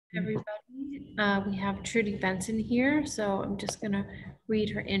Everybody. We have Trudy Benson here, so I'm just going to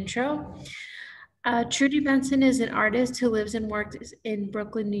read her intro. Trudy Benson is an artist who lives and works in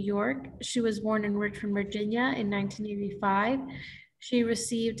Brooklyn, New York. She was born in Richmond, Virginia in 1985. She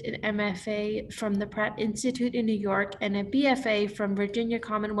received an MFA from the Pratt Institute in New York and a BFA from Virginia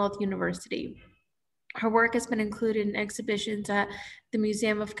Commonwealth University. Her work has been included in exhibitions at the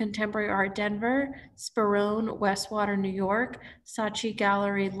Museum of Contemporary Art Denver, Sperone, Westwater, New York, Saatchi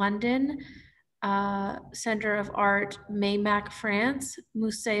Gallery, London, Center of Art, Maymac, France,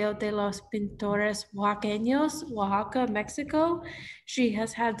 Museo de los Pintores Oaxaqueños, Oaxaca, Mexico. She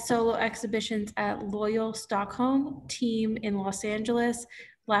has had solo exhibitions at Loyal, Stockholm, Team in Los Angeles,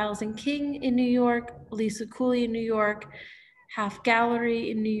 Lyles and King in New York, Lisa Cooley in New York, Half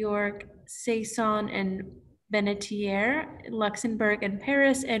Gallery in New York, Saison and Benetier, Luxembourg and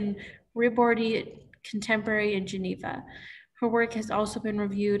Paris, and Ribordy Contemporary in Geneva. Her work has also been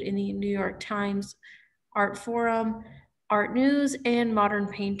reviewed in the New York Times, Art Forum, Art News, and Modern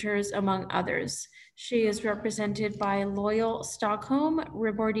Painters, among others. She is represented by Loyal Stockholm,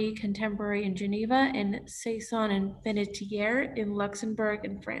 Ribordy Contemporary in Geneva, and Saison and Benetier in Luxembourg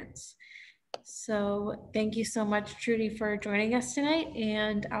and France. So thank you so much, Trudy, for joining us tonight,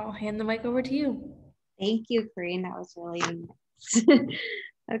 and I'll hand the mic over to you. Thank you, Corinne. That was really nice.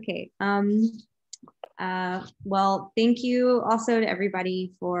 Okay. Well, thank you also to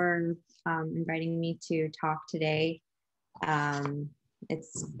everybody for inviting me to talk today.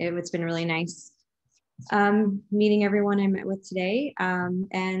 It's been really nice meeting everyone I met with today.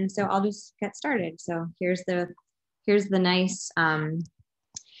 And so I'll just get started. So here's the nice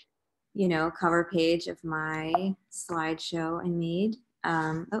cover page of my slideshow I made.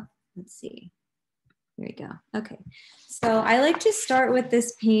 Oh, let's see. Here we go. Okay. So I like to start with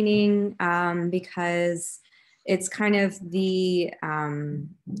this painting because it's kind of the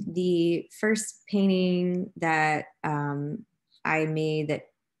first painting that I made that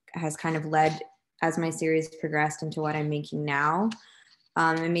has kind of led as my series progressed into what I'm making now.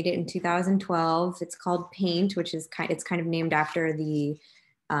 I made it in 2012. It's called Paint, which is it's kind of named after the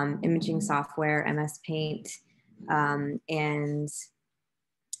imaging software, MS Paint. It's,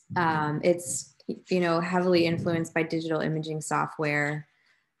 heavily influenced by digital imaging software.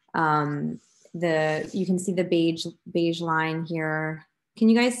 You can see the beige line here. Can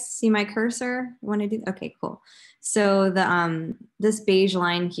you guys see my cursor? Want to do? Okay, cool. So this beige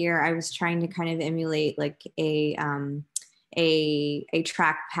line here, I was trying to kind of emulate like a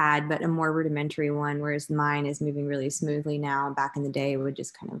trackpad, but a more rudimentary one, whereas mine is moving really smoothly now. Back in the day, it would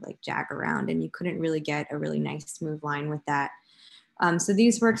just kind of like jag around, and you couldn't really get a really nice smooth line with that. So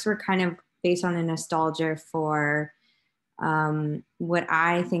these works were kind of based on a nostalgia for what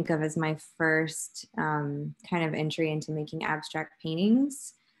I think of as my first kind of entry into making abstract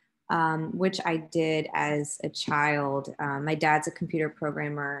paintings, which I did as a child. My dad's a computer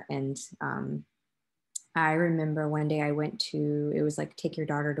programmer, and I remember one day I went to, it was like take your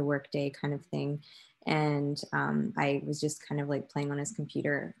daughter to work day kind of thing. And I was just kind of like playing on his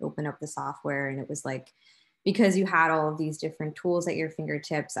computer, open up the software, and it was like, because you had all of these different tools at your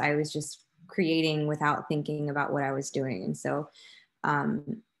fingertips, I was just creating without thinking about what I was doing. And so,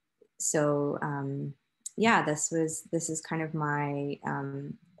 yeah, this is kind of my,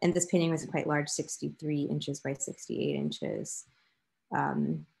 and this painting was quite large, 63 inches by 68 inches.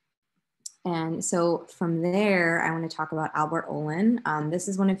 And so from there, I want to talk about Albert Olin. This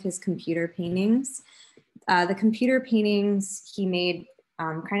is one of his computer paintings. The computer paintings he made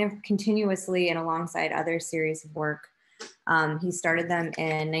kind of continuously and alongside other series of work. He started them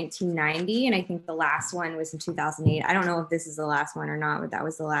in 1990, and I think the last one was in 2008. I don't know if this is the last one or not, but that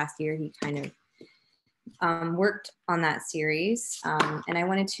was the last year he kind of worked on that series. And I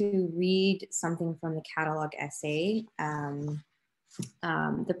wanted to read something from the catalog essay.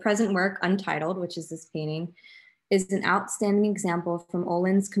 The present work, Untitled, which is this painting, is an outstanding example from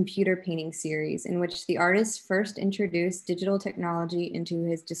Olin's computer painting series, in which the artist first introduced digital technology into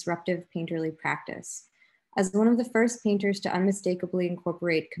his disruptive painterly practice. As one of the first painters to unmistakably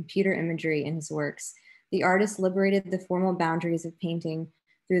incorporate computer imagery in his works, the artist liberated the formal boundaries of painting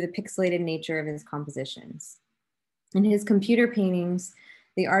through the pixelated nature of his compositions. In his computer paintings,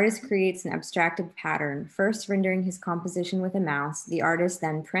 the artist creates an abstracted pattern, first rendering his composition with a mouse. The artist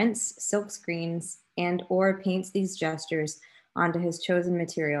then prints, silkscreens, and/or paints these gestures onto his chosen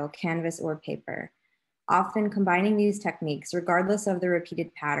material, canvas or paper. Often combining these techniques, regardless of the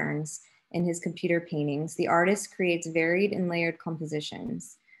repeated patterns in his computer paintings, the artist creates varied and layered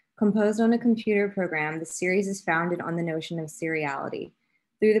compositions. Composed on a computer program, the series is founded on the notion of seriality.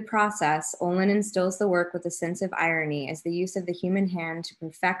 Through the process, Olin instills the work with a sense of irony as the use of the human hand to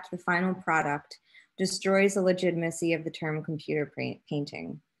perfect the final product destroys the legitimacy of the term computer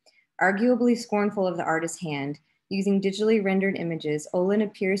painting. Arguably scornful of the artist's hand, using digitally rendered images, Olin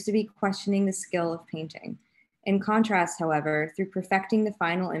appears to be questioning the skill of painting. In contrast, however, through perfecting the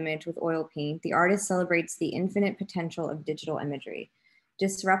final image with oil paint, the artist celebrates the infinite potential of digital imagery,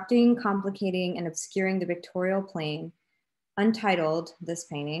 disrupting, complicating, and obscuring the pictorial plane. Untitled, this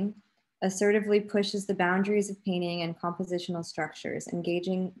painting assertively pushes the boundaries of painting and compositional structures,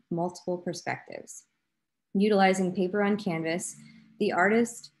 engaging multiple perspectives. Utilizing paper on canvas, the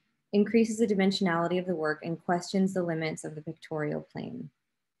artist increases the dimensionality of the work and questions the limits of the pictorial plane.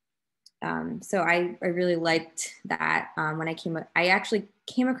 So I really liked that when I actually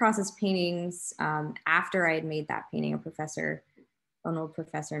came across his paintings after I had made that painting. An old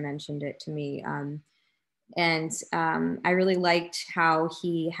professor mentioned it to me. I really liked how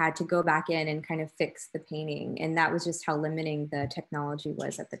he had to go back in and kind of fix the painting. And that was just how limiting the technology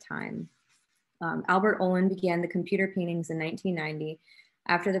was at the time. Albert Olin began the computer paintings in 1990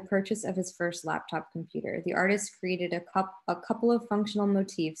 after the purchase of his first laptop computer. The artist created a couple of functional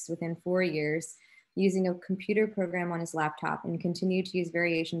motifs within 4 years using a computer program on his laptop and continued to use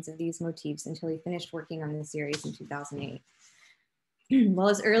variations of these motifs until he finished working on the series in 2008. While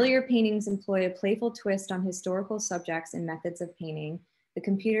his earlier paintings employ a playful twist on historical subjects and methods of painting, the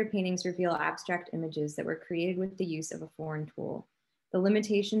computer paintings reveal abstract images that were created with the use of a foreign tool. The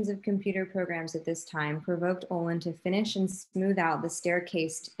limitations of computer programs at this time provoked Olin to finish and smooth out the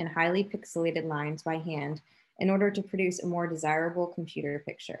staircased and highly pixelated lines by hand in order to produce a more desirable computer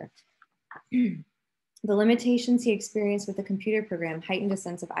picture. The limitations he experienced with the computer program heightened a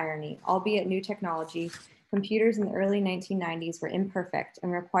sense of irony. Albeit new technology, computers in the early 1990s were imperfect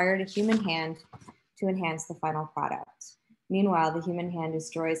and required a human hand to enhance the final product. Meanwhile, the human hand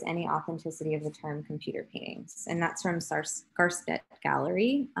destroys any authenticity of the term computer paintings. And that's from Garstedt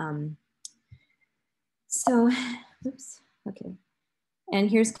Gallery. Okay. And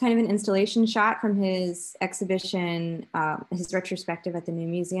here's kind of an installation shot from his exhibition, his retrospective at the New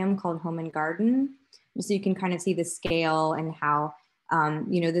Museum called Home and Garden. So you can kind of see the scale and how,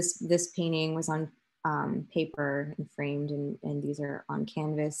 this painting was on paper and framed, and these are on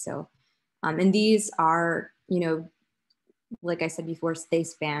canvas. So, and these are, like I said before, they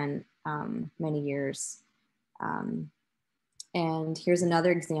span many years. And here's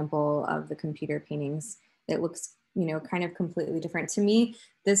another example of the computer paintings that looks, kind of completely different. To me,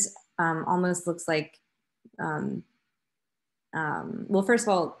 this almost looks like, well, first of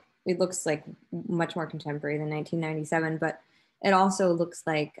all, it looks like much more contemporary than 1997, but it also looks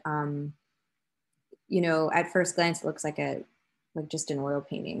like, at first glance, it looks like just an oil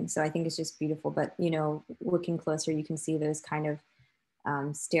painting. So I think it's just beautiful, but, looking closer, you can see those kind of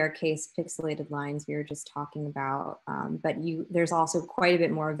staircase pixelated lines we were just talking about. But there's also quite a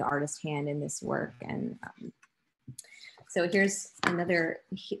bit more of the artist's hand in this work. And so here's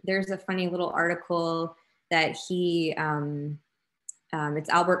there's a funny little article that he,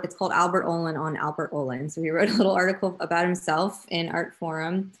 it's called Albert Olin on Albert Olin. So he wrote a little article about himself in Art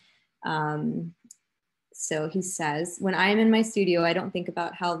Forum. So he says, when I am in my studio, I don't think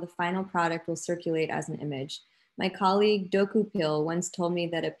about how the final product will circulate as an image. My colleague Doku Pil once told me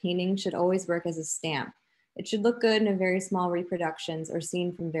that a painting should always work as a stamp. It should look good in very small reproductions or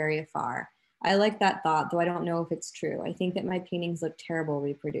seen from very afar. I like that thought, though I don't know if it's true. I think that my paintings look terrible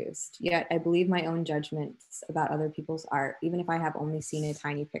reproduced, yet I believe my own judgments about other people's art, even if I have only seen a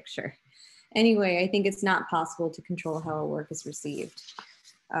tiny picture. Anyway, I think it's not possible to control how a work is received.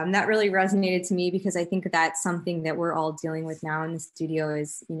 That really resonated to me because I think that's something that we're all dealing with now in the studio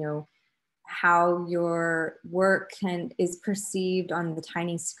is, how your work is perceived on the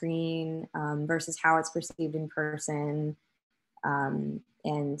tiny screen versus how it's perceived in person.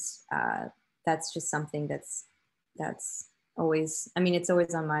 That's just something that's always, it's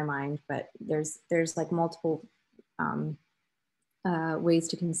always on my mind, but there's like multiple ways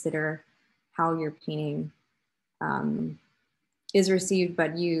to consider how your painting is received,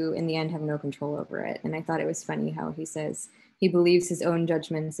 but you in the end have no control over it. And I thought it was funny how he says he believes his own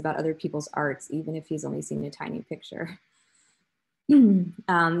judgments about other people's arts, even if he's only seen a tiny picture.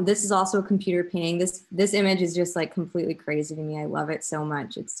 This is also a computer painting. This image is just like completely crazy to me. I love it so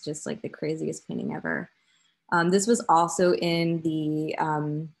much. It's just like the craziest painting ever. This was also in the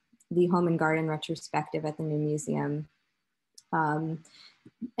Home and Garden retrospective at the New Museum. And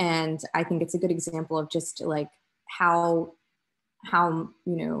I think it's a good example of just like how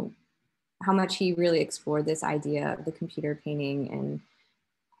much he really explored this idea of the computer painting and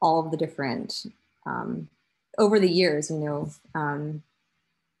all of the different, over the years,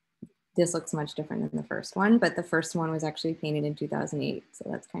 this looks much different than the first one, but the first one was actually painted in 2008. So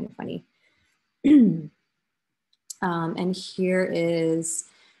that's kind of funny. And here is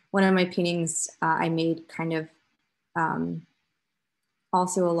one of my paintings I made kind of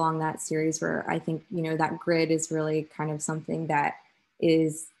also along that series, where I think, you know, that grid is really kind of something that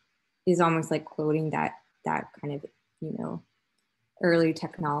is almost like quoting that kind of, you know, early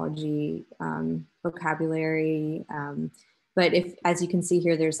technology vocabulary. But if, as you can see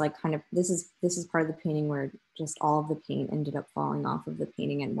here, there's like kind of, this is part of the painting where just all of the paint ended up falling off of the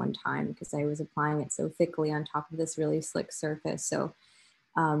painting at one time because I was applying it so thickly on top of this really slick surface. So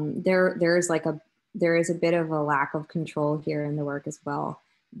there is a bit of a lack of control here in the work as well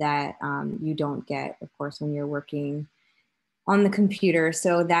that you don't get, of course, when you're working on the computer.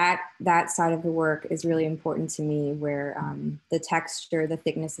 So that side of the work is really important to me, where the texture, the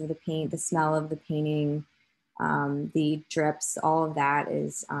thickness of the paint, the smell of the painting, the drips, all of that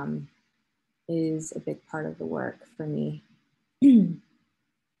is a big part of the work for me.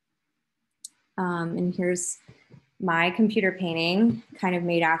 And here's my computer painting, kind of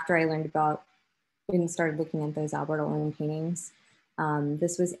made after I learned about and started looking at those Albert Owen paintings.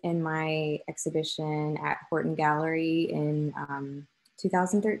 This was in my exhibition at Horton Gallery in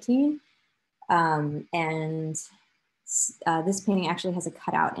 2013. And this painting actually has a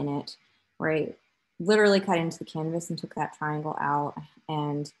cutout in it where I literally cut into the canvas and took that triangle out.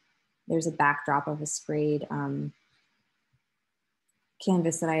 And there's a backdrop of a sprayed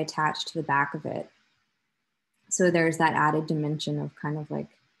canvas that I attached to the back of it. So there's that added dimension of kind of like,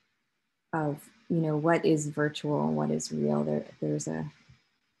 you know, what is virtual and what is real. There's a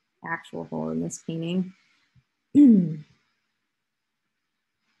actual hole in this painting.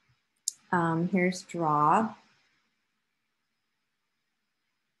 Here's Draw.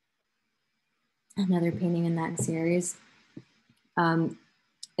 Another painting in that series.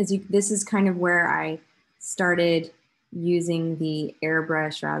 This is kind of where I started using the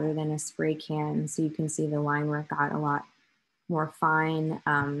airbrush rather than a spray can. So you can see the line work got a lot more fine.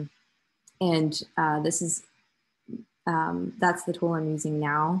 And this is, that's the tool I'm using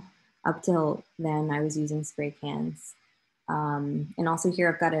now. Up till then, I was using spray cans. And also here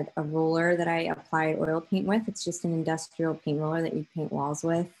I've got a roller that I applied oil paint with. It's just an industrial paint roller that you paint walls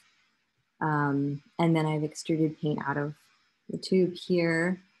with. And then I've extruded paint out of the tube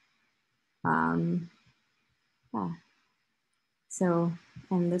here. Yeah. So,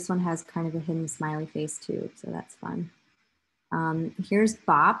 and this one has kind of a hidden smiley face too, so that's fun. Here's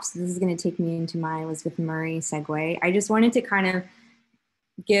Bop. So this is going to take me into my Elizabeth Murray segue. I just wanted to kind of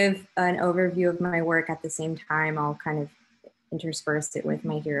give an overview of my work at the same time. I'll kind of intersperse it with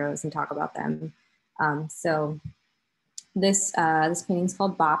my heroes and talk about them. So this painting is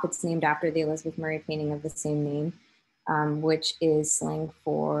called Bop. It's named after the Elizabeth Murray painting of the same name, which is slang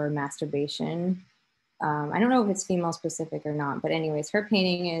for masturbation. I don't know if it's female specific or not, but anyways, her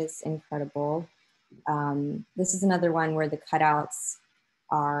painting is incredible. This is another one where the cutouts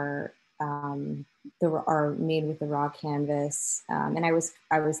are made with the raw canvas. And I was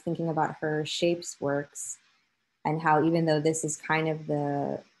thinking about her shapes works and how, even though this is kind of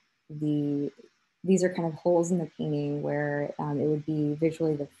these are kind of holes in the painting where it would be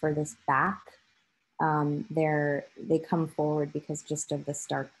visually the furthest back, they come forward because just of the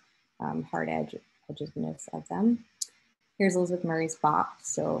stark hard edginess of them. Here's Elizabeth Murray's Bop.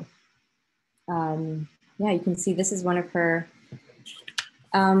 So yeah, you can see this is one of her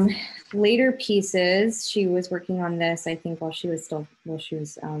later pieces. She was working on this, I think, while she was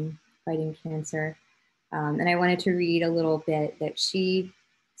fighting cancer. And I wanted to read a little bit that she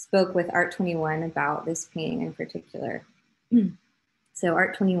spoke with Art 21 about this painting in particular. So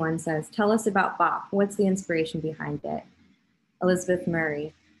Art 21 says, "Tell us about Bop. What's the inspiration behind it?" Elizabeth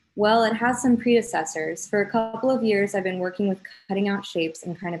Murray: "Well, it has some predecessors. For a couple of years, I've been working with cutting out shapes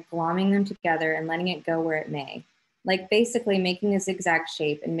and kind of glomming them together and letting it go where it may. Like basically making a zigzag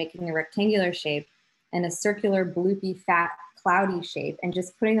shape and making a rectangular shape and a circular, bloopy, fat, cloudy shape and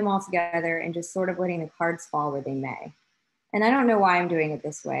just putting them all together and just sort of letting the cards fall where they may. And I don't know why I'm doing it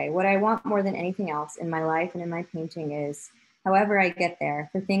this way. What I want more than anything else in my life and in my painting is, however I get there,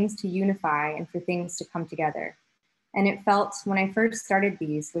 for things to unify and for things to come together. And it felt, when I first started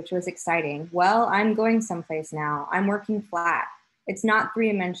these, which was exciting, well, I'm going someplace now. I'm working flat. It's not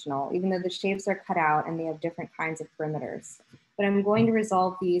three-dimensional, even though the shapes are cut out and they have different kinds of perimeters. But I'm going to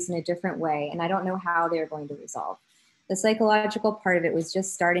resolve these in a different way, and I don't know how they're going to resolve. The psychological part of it was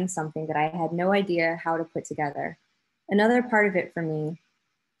just starting something that I had no idea how to put together. Another part of it for me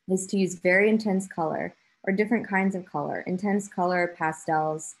is to use very intense color or different kinds of color, intense color,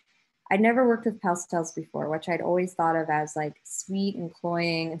 pastels. I'd never worked with pastels before, which I'd always thought of as like sweet and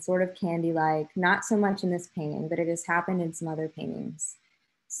cloying and sort of candy-like, not so much in this painting, but it has happened in some other paintings.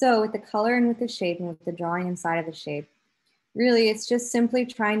 So with the color and with the shape and with the drawing inside of the shape, really it's just simply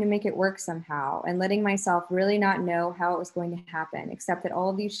trying to make it work somehow and letting myself really not know how it was going to happen, except that all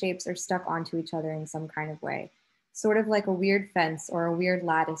of these shapes are stuck onto each other in some kind of way, sort of like a weird fence or a weird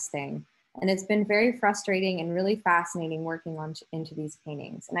lattice thing. And it's been very frustrating and really fascinating working into these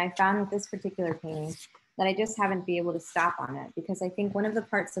paintings. And I found with this particular painting that I just haven't been able to stop on it, because I think one of the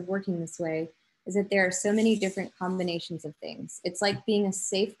parts of working this way is that there are so many different combinations of things. It's like being a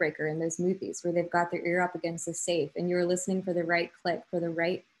safe breaker in those movies where they've got their ear up against the safe and you're listening for the right click, for the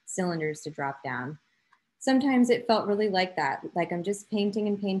right cylinders to drop down. Sometimes it felt really like that, like I'm just painting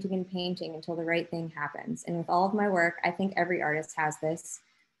and painting and painting until the right thing happens. And with all of my work, I think every artist has this.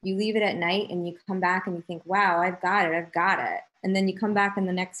 You leave it at night and you come back and you think, wow, I've got it, I've got it. And then you come back in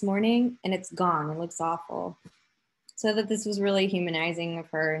the next morning and it's gone, it looks awful. So that this was really humanizing of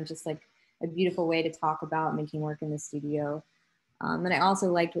her and just like a beautiful way to talk about making work in the studio. And I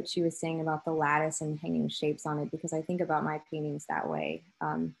also liked what she was saying about the lattice and hanging shapes on it, because I think about my paintings that way,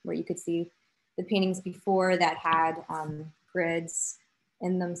 where you could see the paintings before that had grids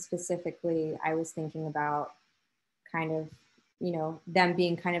in them specifically. I was thinking about kind of, you know, them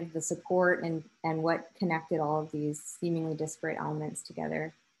being kind of the support and what connected all of these seemingly disparate elements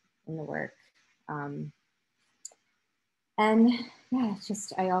together in the work. And yeah, it's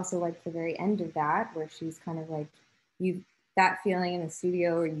just, I also like the very end of that, where she's kind of like, that feeling in the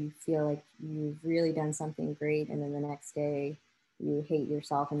studio where you feel like you've really done something great, and then the next day you hate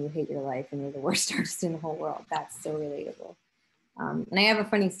yourself and you hate your life and you're the worst artist in the whole world. That's so relatable. And I have a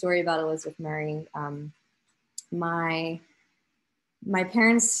funny story about Elizabeth Murray. My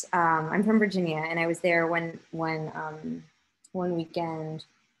parents, I'm from Virginia, and I was there one weekend,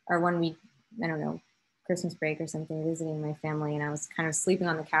 or 1 week, I don't know, Christmas break or something, visiting my family, and I was kind of sleeping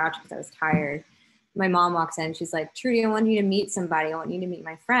on the couch because I was tired. My mom walks in, she's like, Trudy, I want you to meet somebody. I want you to meet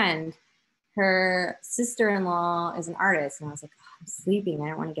my friend. Her sister-in-law is an artist. And I was like, oh, I'm sleeping, I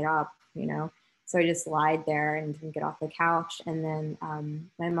don't want to get up, you know? So I just lied there and didn't get off the couch. And then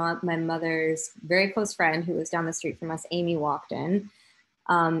my mother's very close friend, who was down the street from us, Amy, walked in.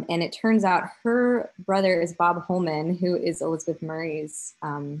 And it turns out her brother is Bob Holman, who is Elizabeth Murray's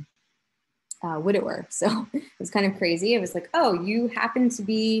widower. So it was kind of crazy. It was like, oh, you happen to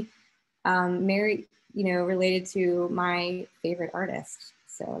be married, you know, related to my favorite artist.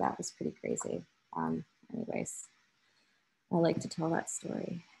 So that was pretty crazy. Anyways, I like to tell that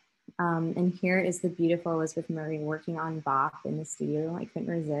story. And here is the beautiful Elizabeth Murray working on Bach in the studio. I couldn't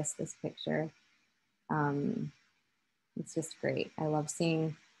resist this picture. It's just great. I love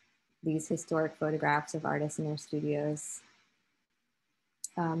seeing these historic photographs of artists in their studios.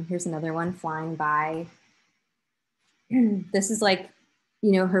 Here's another one, Flying By. This is like,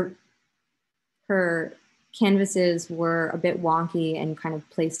 you know, her canvases were a bit wonky and kind of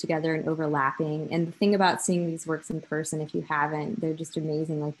placed together and overlapping. And the thing about seeing these works in person, if you haven't, they're just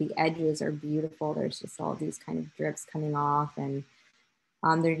amazing. Like the edges are beautiful. There's just all these kind of drips coming off, and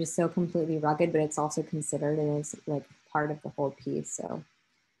they're just so completely rugged, but it's also considered as like part of the whole piece. So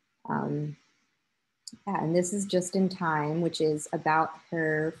yeah, and this is Just in Time, which is about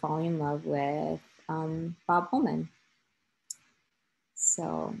her falling in love with Bob Holman.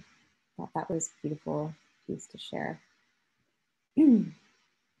 So I thought that was a beautiful piece to share.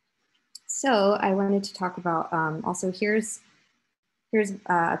 So I wanted to talk about also here's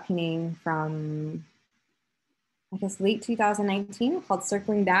a painting from, I guess, late 2019 called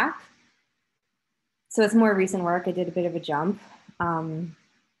Circling Back. So it's more recent work. I did a bit of a jump.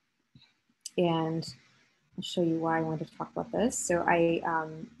 And I'll show you why I wanted to talk about this. So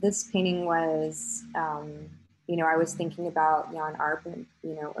this painting was, you know, I was thinking about Jan Arp,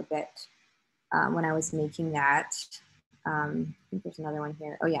 you know, a bit when I was making that. I think there's another one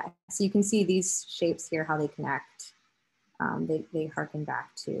here. Oh yeah, so you can see these shapes here, how they connect. They harken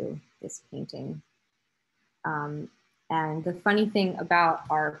back to this painting. And the funny thing about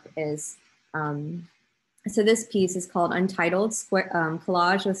Arp is, so this piece is called Untitled,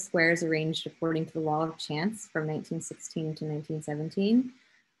 Collage with Squares Arranged According to the Law of Chance from 1916 to 1917.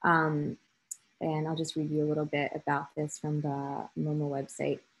 And I'll just read you a little bit about this from the MoMA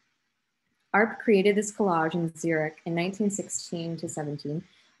website. Arp created this collage in Zurich in 1916 to 17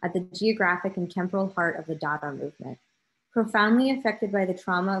 at the geographic and temporal heart of the Dada movement. Profoundly affected by the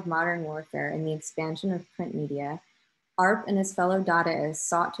trauma of modern warfare and the expansion of print media, Arp and his fellow Dadaists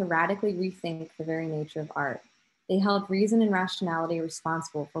sought to radically rethink the very nature of art. They held reason and rationality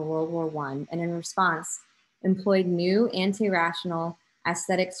responsible for World War I, and in response, employed new, anti-rational,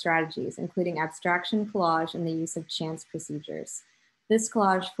 aesthetic strategies, including abstraction collage and the use of chance procedures. This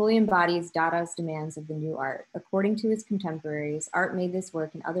collage fully embodies Dada's demands of the new art. According to his contemporaries, art made this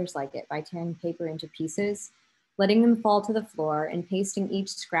work and others like it by tearing paper into pieces, letting them fall to the floor, and pasting each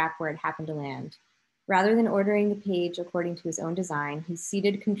scrap where it happened to land. Rather than ordering the page according to his own design, he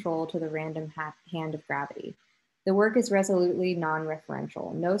ceded control to the random hand of gravity. The work is resolutely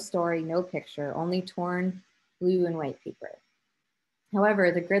non-referential. No story, no picture, only torn blue and white paper.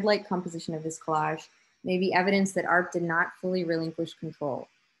 However, the grid-like composition of this collage may be evidence that art did not fully relinquish control.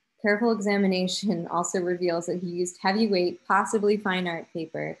 Careful examination also reveals that he used heavyweight, possibly fine art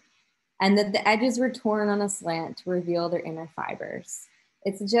paper, and that the edges were torn on a slant to reveal their inner fibers.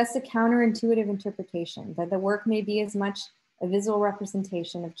 It suggests a counterintuitive interpretation that the work may be as much a visual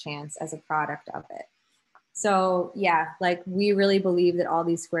representation of chance as a product of it. So yeah, like we really believe that all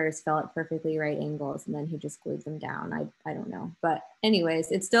these squares fell at perfectly right angles and then he just glued them down. I don't know. But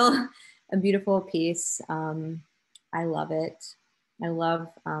anyways, it's still a beautiful piece. I love it. I love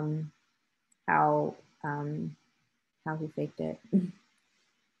how he faked it.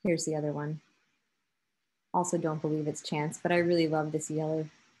 Here's the other one. Also don't believe it's chance, but I really love this yellow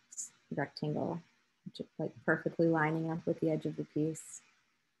rectangle, just like perfectly lining up with the edge of the piece.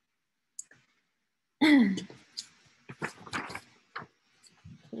 And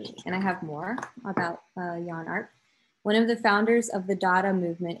I have more about Jan Arp. One of the founders of the Dada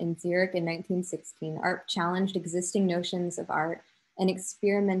movement in Zurich in 1916, Arp challenged existing notions of art and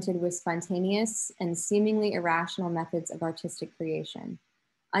experimented with spontaneous and seemingly irrational methods of artistic creation.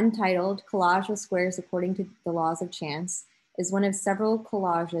 Untitled, Collage with Squares According to the Laws of Chance is one of several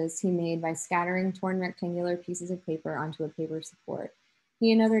collages he made by scattering torn rectangular pieces of paper onto a paper support.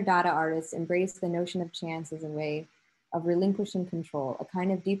 He and other Dada artists embraced the notion of chance as a way of relinquishing control, a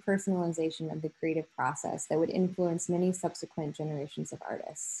kind of depersonalization of the creative process that would influence many subsequent generations of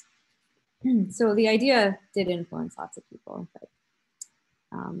artists. So the idea did influence lots of people, but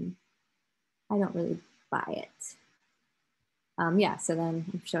I don't really buy it. Yeah, so then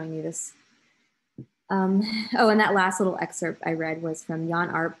I'm showing you this. Oh, and that last little excerpt I read was from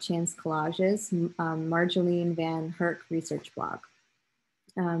Jan Arp, Chance Collages, Marjolein van Herk research blog.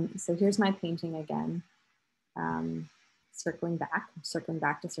 So here's my painting again, circling back.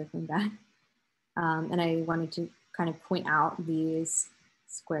 And I wanted to kind of point out these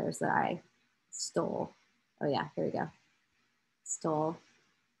squares that I stole. Oh yeah, here we go. Stole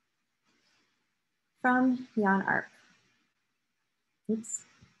from Jan Arp. Oops,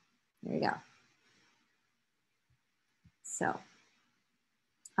 there you go. So,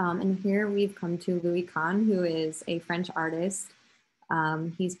 and here we've come to Louis Kahn, who is a French artist.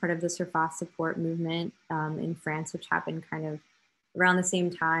 He's part of the surface support movement in France, which happened kind of around the same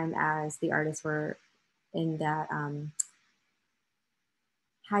time as the artists were in that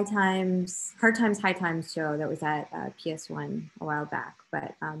Hard Times, High Times show that was at PS1 a while back.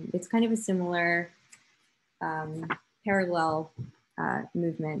 But it's kind of a similar parallel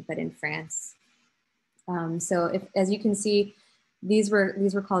movement, but in France. So as you can see, these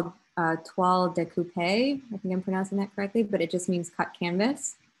were called toile découpée. I think I'm pronouncing that correctly, but it just means cut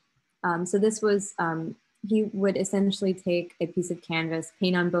canvas. So this was, he would essentially take a piece of canvas,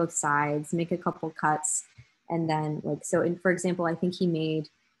 paint on both sides, make a couple cuts, and then like, so for example, I think he made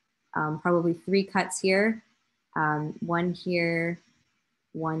probably 3 cuts here, one here,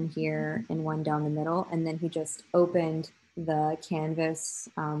 and one down the middle. And then he just opened the canvas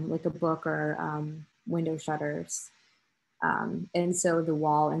like a book or window shutters. And so the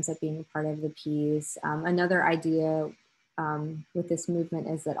wall ends up being part of the piece. Another idea with this movement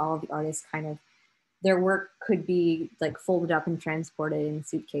is that all of the artists kind of, their work could be like folded up and transported in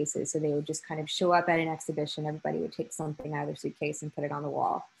suitcases. So they would just kind of show up at an exhibition. Everybody would take something out of their suitcase and put it on the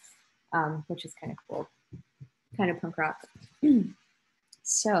wall, which is kind of cool, kind of punk rock.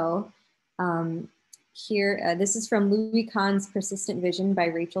 So here, this is from Louis Kahn's Persistent Vision by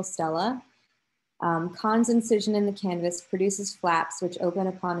Rachel Stella. Kahn's incision in the canvas produces flaps which open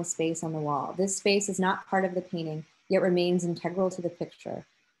upon a space on the wall. This space is not part of the painting, yet remains integral to the picture.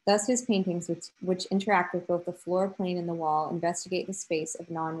 Thus his paintings, which interact with both the floor plane and the wall, investigate the space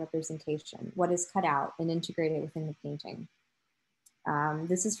of non-representation, what is cut out and integrated within the painting.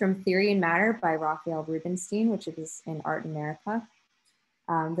 This is from Theory and Matter by Raphael Rubinstein, which is in Art America.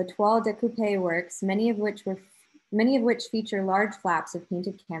 The toile découpée works, many of which feature large flaps of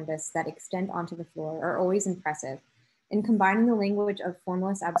painted canvas that extend onto the floor, are always impressive. In combining the language of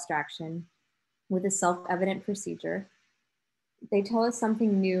formless abstraction with a self-evident procedure, they tell us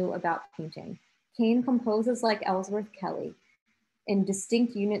something new about painting. Kane composes like Ellsworth Kelly, in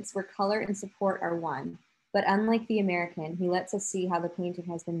distinct units where color and support are one. But unlike the American, he lets us see how the painting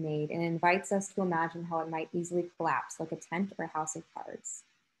has been made and invites us to imagine how it might easily collapse like a tent or a house of cards.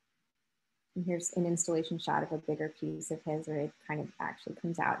 And here's an installation shot of a bigger piece of his where it kind of actually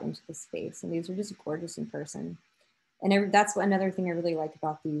comes out into the space. And these are just gorgeous in person. And that's another thing I really like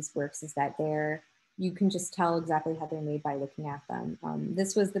about these works is that you can just tell exactly how they're made by looking at them.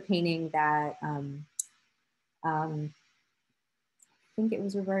 This was the painting that I think it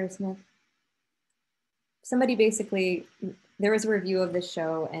was Roberta Smith. Somebody basically, there was a review of this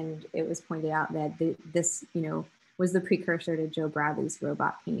show and it was pointed out that this, was the precursor to Joe Bradley's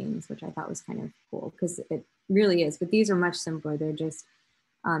robot paintings, which I thought was kind of cool because it really is, but these are much simpler. They're just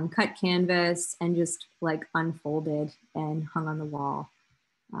cut canvas and just like unfolded and hung on the wall.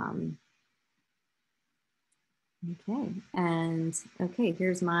 Okay, and okay,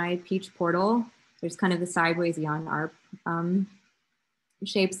 here's my peach portal. There's kind of the sideways Jan Arp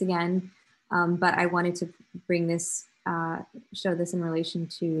shapes again, but I wanted to bring this, show this in relation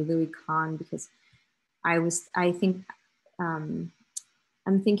to Louis Kahn because I'm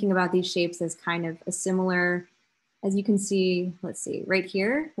thinking about these shapes as kind of a similar, as you can see, let's see, right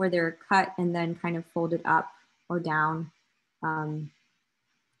here where they're cut and then kind of folded up or down. I'm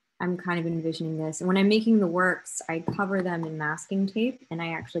kind of envisioning this. And when I'm making the works, I cover them in masking tape and I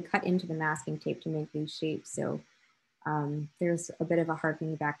actually cut into the masking tape to make these shapes. So there's a bit of a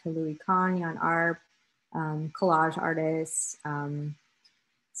harkening back to Louis Kahn, Jan Arp, collage artists.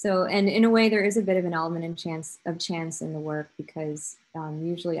 So, and in a way, there is a bit of an element of chance in the work because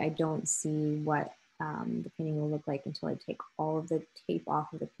usually I don't see what the painting will look like until I take all of the tape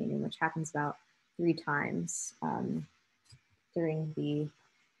off of the painting, which happens about 3 times during the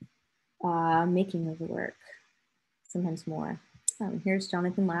making of the work, sometimes more. Here's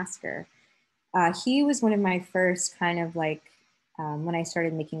Jonathan Lasker. He was one of my first kind of like, when I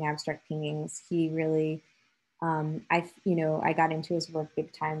started making abstract paintings, he really, I got into his work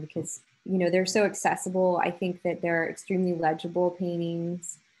big time because, they're so accessible. I think that they're extremely legible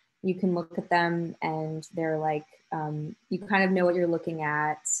paintings. You can look at them and they're like, you kind of know what you're looking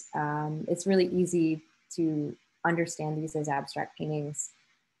at. It's really easy to understand these as abstract paintings.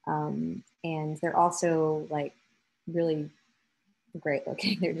 And they're also like really great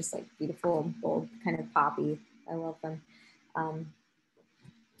looking. They're just like beautiful, bold, kind of poppy. I love them.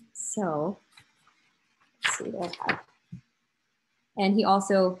 So let's see what I have. And he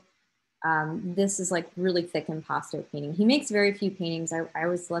also, this is like really thick impasto painting. He makes very few paintings. I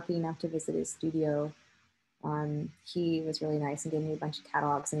was lucky enough to visit his studio. He was really nice and gave me a bunch of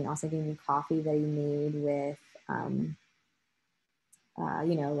catalogs, and he also gave me coffee that he made with,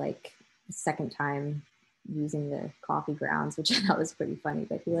 like the second time using the coffee grounds, which I thought was pretty funny,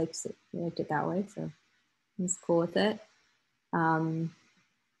 but he liked it that way. So he's cool with it. Oh,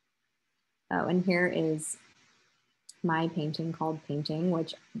 and here is my painting called Painting,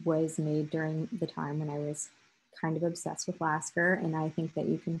 which was made during the time when I was kind of obsessed with Lasker. And I think that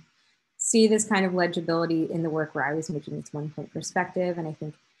you can see this kind of legibility in the work where I was making this 1-point perspective. And I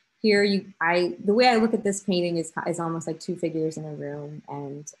think here, the way I look at this painting is almost like 2 figures in a room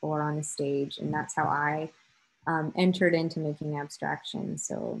or on a stage. And that's how I entered into making abstraction.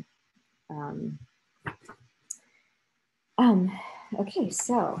 So, okay,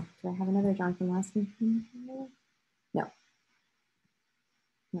 so do I have another Jonathan Lasker?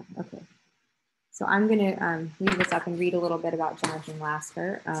 No, okay. So I'm gonna leave this up and read a little bit about Jonathan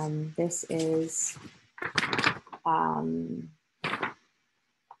Lasker. This is, oh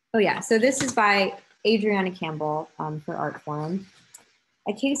yeah, so this is by Adriana Campbell for Art Forum.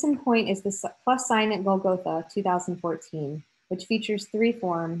 A case in point is the plus sign at Golgotha 2014, which features 3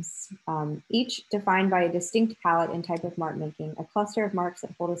 forms, each defined by a distinct palette and type of mark making, a cluster of marks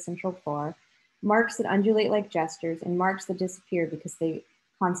that hold a central core, marks that undulate like gestures, and marks that disappear because they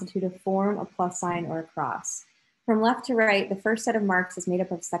constitute a form, a plus sign, or a cross. From left to right, the first set of marks is made up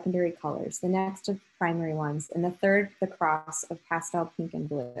of secondary colors, the next of primary ones, and the third, the cross of pastel pink and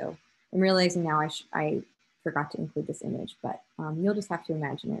blue. I'm realizing now I forgot to include this image, but you'll just have to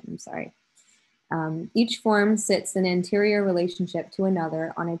imagine it, I'm sorry. Each form sits in an interior relationship to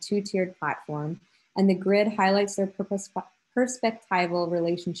another on a 2-tiered platform, and the grid highlights their perspectival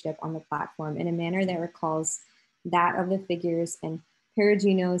relationship on the platform in a manner that recalls that of the figures in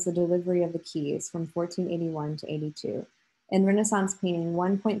Perugino's The Delivery of the Keys from 1481 to 82. In Renaissance painting,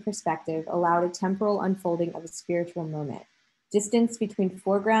 1-point perspective allowed a temporal unfolding of a spiritual moment. Distance between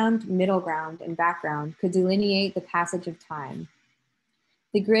foreground, middle ground, and background could delineate the passage of time.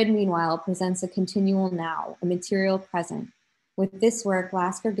 The grid, meanwhile, presents a continual now, a material present. With this work,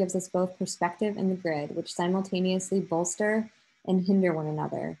 Lasker gives us both perspective and the grid, which simultaneously bolster and hinder one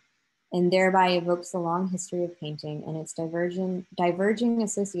another. and thereby evokes the long history of painting and its diverging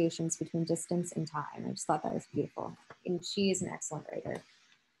associations between distance and time. I just thought that was beautiful. And she is an excellent writer.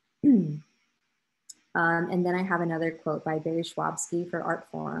 And then I have another quote by Barry Schwabsky for Art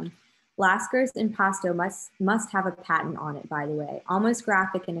Forum. Lascar's impasto must have a patent on it, by the way, almost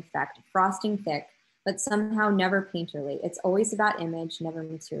graphic in effect, frosting thick, but somehow never painterly. It's always about image, never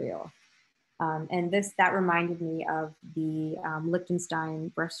material. And that reminded me of the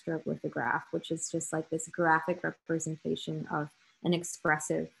Lichtenstein brushstroke lithograph, which is just like this graphic representation of an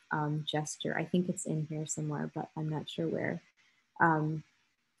expressive gesture. I think it's in here somewhere, but I'm not sure where.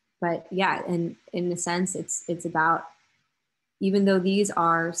 But yeah, and in a sense, it's about, even though these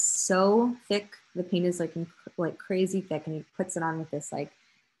are so thick, the paint is like crazy thick, and he puts it on with this like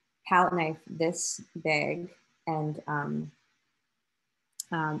palette knife this big, and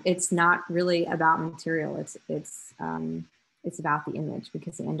it's not really about material. It's about the image,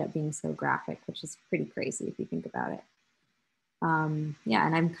 because they end up being so graphic, which is pretty crazy if you think about it. Yeah,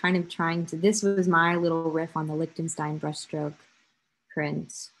 and I'm kind of trying to, this was my little riff on the Lichtenstein brushstroke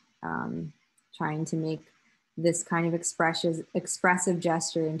print, trying to make this kind of expressive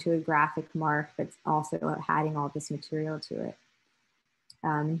gesture into a graphic mark, but also adding all this material to it.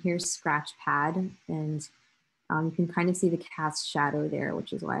 Here's Scratch Pad, and you can kind of see the cast shadow there,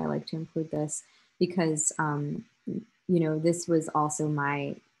 which is why I like to include this, because you know, this was also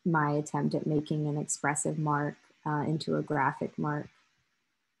my attempt at making an expressive mark into a graphic mark.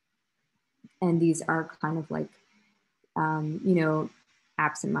 And these are kind of like, you know,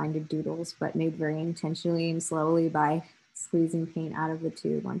 absent-minded doodles, but made very intentionally and slowly by squeezing paint out of the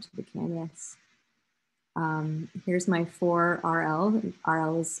tube onto the canvas. Here's my 4 RL.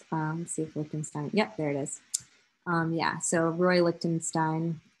 RL is, see if Lichtenstein, yep, there it is. Yeah, so Roy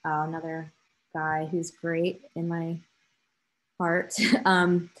Lichtenstein, another guy who's great in my heart.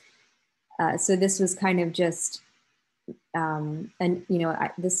 So this was kind of just, and you know,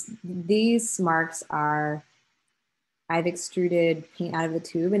 these marks are, I've extruded paint out of the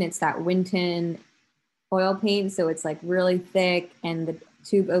tube, and it's that Winton oil paint. So it's like really thick, and the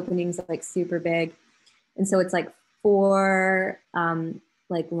tube openings are like super big. And so it's like 4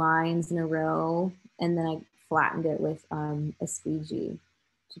 like lines in a row. And then I flattened it with a squeegee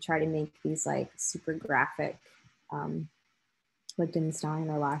to try to make these like super graphic Lichtenstein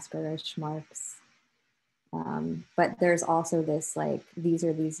or Lascar-ish marks. But there's also this like, these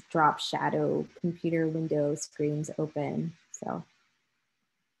are these drop shadow computer window screens open. So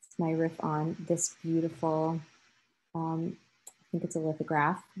it's my riff on this beautiful, I think it's a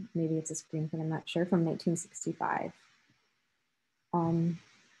lithograph, maybe it's a screen print, I'm not sure, from 1965,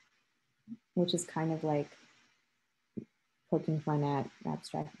 which is kind of like poking fun at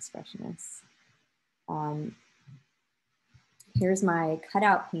abstract expressionists. Here's my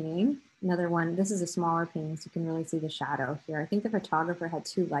cutout painting. Another one, this is a smaller painting, so you can really see the shadow here. I think the photographer had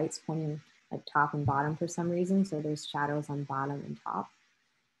 2 lights pointing like top and bottom for some reason, so there's shadows on bottom and top.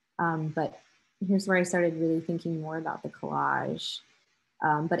 But here's where I started really thinking more about the collage.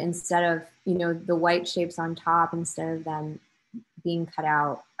 But instead of, you know, the white shapes on top, instead of them being cut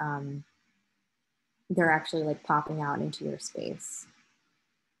out, they're actually like popping out into your space.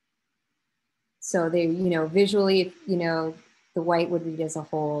 So they, you know, visually, you know, the white would read as a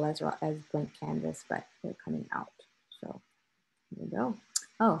whole, as blank canvas, but they're coming out. So here we go.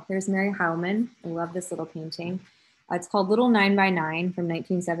 Oh, here's Mary Heilman. I love this little painting. It's called Little 9 by 9 from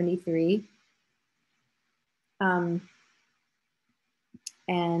 1973. And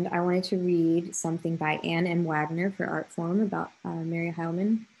I wanted to read something by Anne M. Wagner for Art Forum about Mary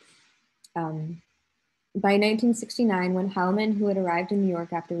Heilman. By 1969, when Heilman, who had arrived in New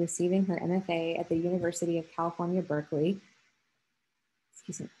York after receiving her MFA at the University of California, Berkeley,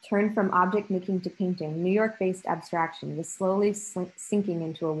 turned from object making to painting, New York-based abstraction was slowly sinking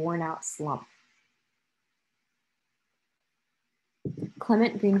into a worn-out slump.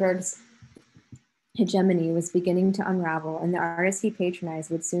 Clement Greenberg's hegemony was beginning to unravel, and the artists he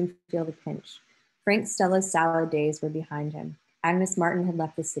patronized would soon feel the pinch. Frank Stella's salad days were behind him. Agnes Martin had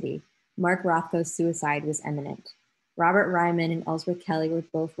left the city. Mark Rothko's suicide was imminent. Robert Ryman and Ellsworth Kelly were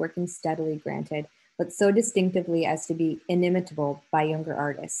both working steadily, granted, but so distinctively as to be inimitable by younger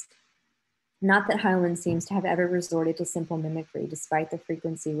artists. Not that Heilman seems to have ever resorted to simple mimicry, despite the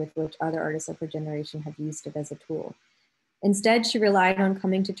frequency with which other artists of her generation have used it as a tool. Instead, she relied on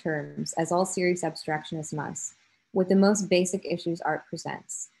coming to terms, as all serious abstractionists must, with the most basic issues art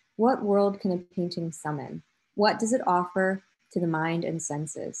presents. What world can a painting summon? What does it offer to the mind and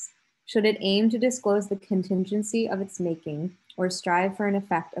senses? Should it aim to disclose the contingency of its making, or strive for an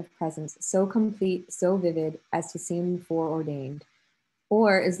effect of presence so complete, so vivid, as to seem foreordained?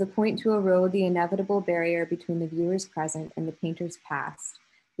 Or is the point to erode the inevitable barrier between the viewer's present and the painter's past,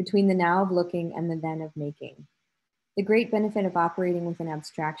 between the now of looking and the then of making? The great benefit of operating with an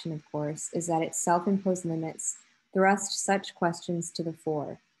abstraction, of course, is that its self-imposed limits thrust such questions to the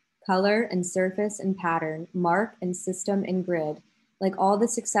fore. Color and surface and pattern, mark and system and grid, like all the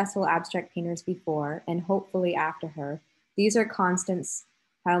successful abstract painters before and hopefully after her, these are constants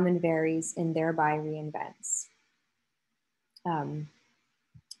Heilmann varies and thereby reinvents.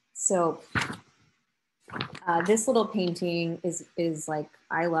 This little painting is like,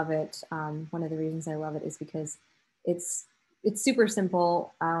 I love it. One of the reasons I love it is because it's super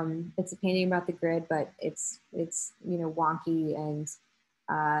simple. It's a painting about the grid, but it's you know, wonky and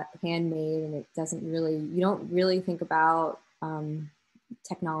handmade, and it doesn't really, you don't really think about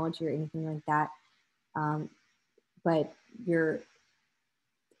technology or anything like that. But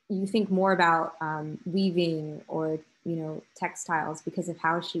you think more about weaving or, you know, textiles because of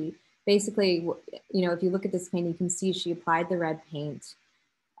how she basically, you know, if you look at this painting, you can see she applied the red paint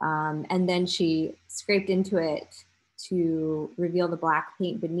and then she scraped into it to reveal the black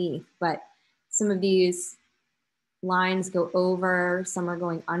paint beneath. But some of these lines go over, some are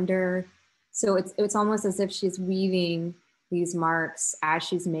going under. So it's almost as if she's weaving these marks as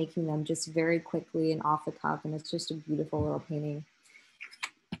she's making them, just very quickly and off the cuff. And it's just a beautiful little painting.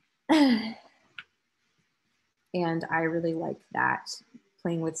 And I really like that,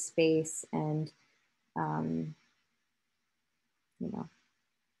 playing with space and, you know.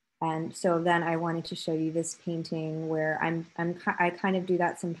 And so then I wanted to show you this painting where I kind of do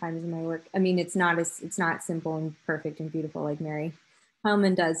that sometimes in my work. I mean, it's not simple and perfect and beautiful like Mary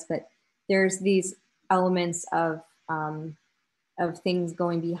Heilmann does, but there's these elements of things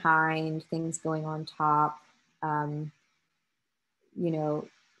going behind, things going on top. You know,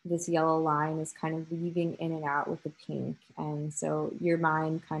 this yellow line is kind of weaving in and out with the pink. And so your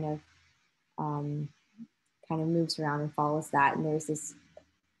mind kind of moves around and follows that. And there's this,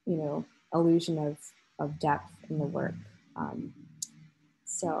 you know, illusion of depth in the work.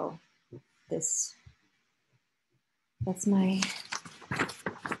 So that's my,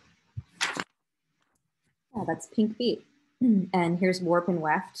 that's Pink Beat. And here's Warp and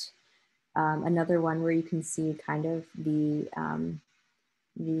Weft, another one where you can see kind of the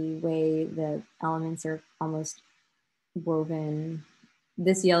way the elements are almost woven.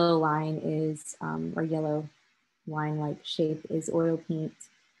 This yellow line is, or yellow line-like shape is oil paint.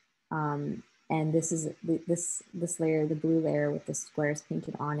 And this is this layer, the blue layer with the squares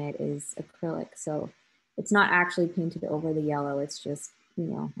painted on it, is acrylic. So it's not actually painted over the yellow. It's just, you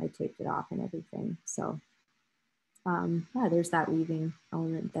know, I taped it off and everything. So yeah, there's that weaving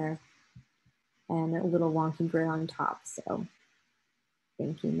element there, and a little wonky grid on top. So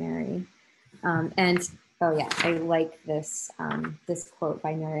thank you, Mary. And oh yeah, I like this, this quote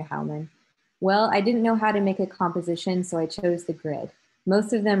by Mary Heilmann. Well, I didn't know how to make a composition, so I chose the grid.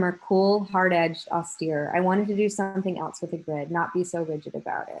 Most of them are cool, hard-edged, austere. I wanted to do something else with a grid, not be so rigid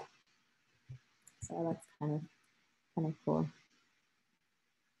about it. So that's kind of cool.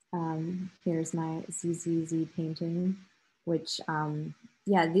 Here's my ZZZ painting, which,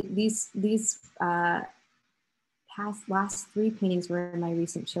 yeah, these last three paintings were in my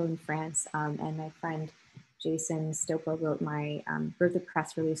recent show in France, and my friend Jason Stopa wrote the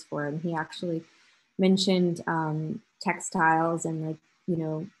press release for him. He actually mentioned textiles and, like, you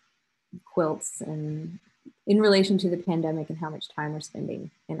know, quilts, and in relation to the pandemic and how much time we're spending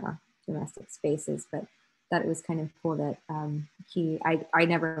in our domestic spaces. But thought it was kind of cool that I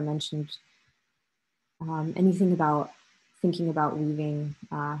never mentioned anything about thinking about weaving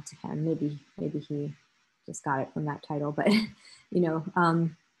to him. Maybe he just got it from that title, but you know,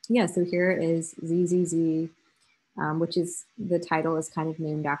 yeah. So here is ZZZ, which is, the title is kind of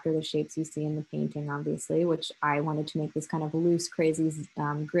named after the shapes you see in the painting, obviously, which I wanted to make this kind of loose, crazy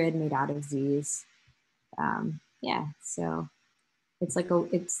grid made out of Z's. Yeah, so it's like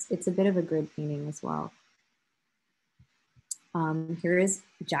it's a bit of a grid painting as well. Here is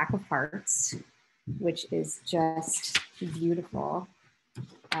Jack of Hearts, which is just beautiful.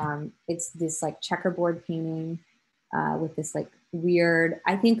 It's this like checkerboard painting with this like weird,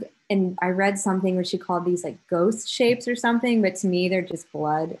 I think, and I read something where she called these like ghost shapes or something, but to me they're just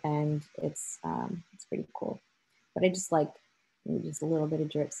blood, and it's pretty cool. But I just like just a little bit of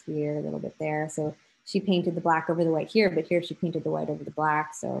drips here, a little bit there. So she painted the black over the white here, but here she painted the white over the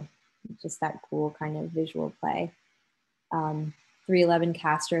black. So just that cool kind of visual play. 311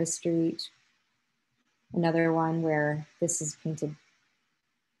 Castro Street, another one where this is painted.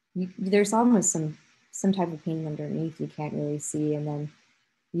 There's almost some type of painting underneath you can't really see, and then,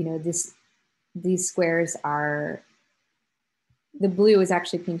 you know, these squares are the blue is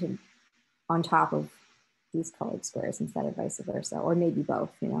actually painted on top of these colored squares instead of vice versa, or maybe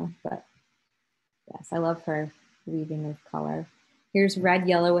both, you know, but yes, I love her weaving of color. Here's red,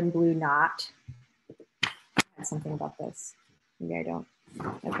 yellow, and blue knot. Something about this. Maybe I don't.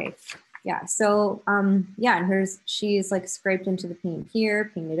 Okay. Yeah. So yeah, and she's like scraped into the paint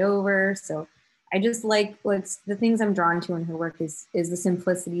here, painted over. So I just like what's the things I'm drawn to in her work is the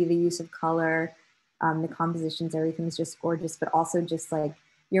simplicity, the use of color, the compositions, everything's just gorgeous, but also just like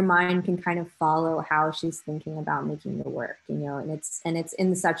your mind can kind of follow how she's thinking about making the work, you know, and it's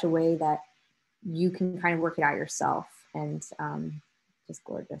in such a way that you can kind of work it out yourself, and just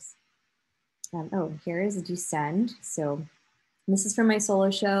gorgeous. Oh, here is Descend. So this is from my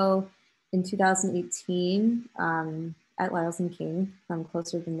solo show in 2018 at Lyles and King from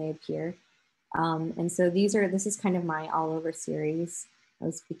Closer Than They Appear. And so this is kind of my all over series. I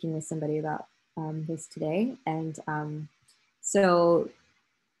was speaking with somebody about this today. And so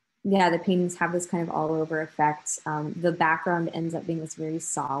yeah, the paintings have this kind of all over effect. The background ends up being this very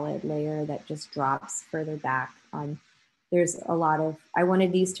solid layer that just drops further back. There's a lot of, I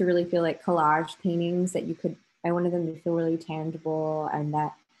wanted these to really feel like collage paintings that I wanted them to feel really tangible and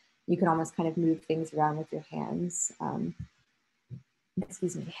that you could almost kind of move things around with your hands.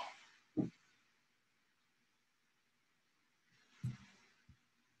 Excuse me.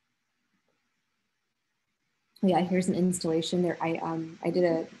 Yeah, here's an installation there. I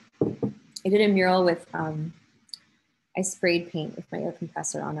did a mural with, I sprayed paint with my air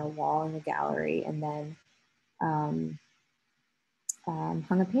compressor on a wall in the gallery, and then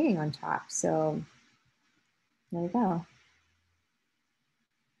hung a painting on top. So there you go.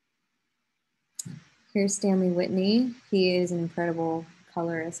 Here's Stanley Whitney. He is an incredible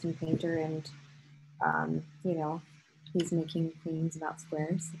colorist and painter, and you know, he's making paintings about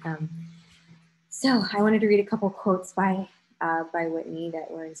squares. So I wanted to read a couple quotes by Whitney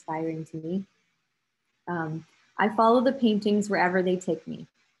that were inspiring to me. I follow the paintings wherever they take me.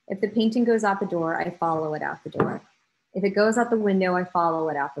 If the painting goes out the door, I follow it out the door. If it goes out the window, I follow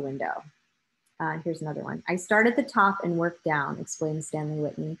it out the window. Here's another one. I start at the top and work down, explains Stanley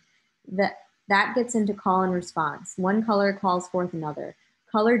Whitney. That gets into call and response. One color calls forth another.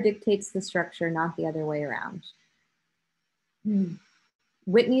 Color dictates the structure, not the other way around.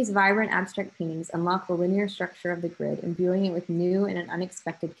 Whitney's vibrant abstract paintings unlock the linear structure of the grid, imbuing it with new and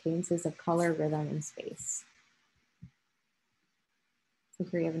unexpected cadences of color, rhythm, and space. So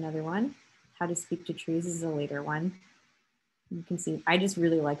here we have another one. How to Speak to Trees is a later one. You can see, I just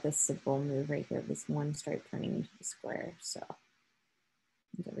really like this simple move right here, this one stripe turning into the square. So I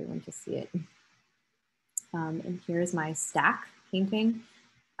want everyone to see it. And here's my stack painting.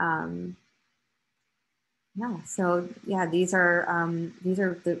 Yeah, so yeah, these are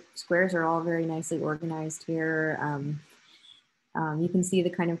the squares are all very nicely organized here. You can see the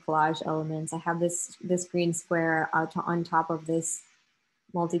kind of collage elements. I have this green square on top of this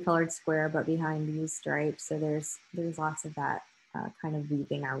multicolored square, but behind these stripes. So there's lots of that kind of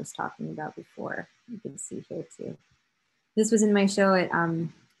weaving I was talking about before. You can see here too. This was in my show at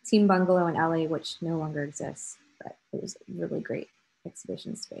Team Bungalow in LA, which no longer exists, but it was a really great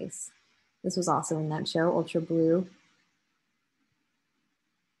exhibition space. This was also in that show, Ultra Blue.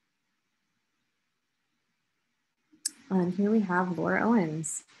 And here we have Laura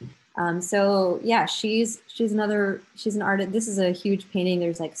Owens. So yeah, she's an artist. This is a huge painting.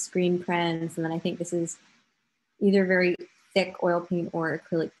 There's like screen prints, and then I think this is either very thick oil paint or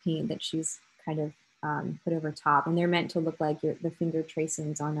acrylic paint that she's kind of put over top, and they're meant to look like the finger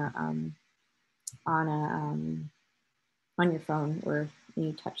tracings on your phone or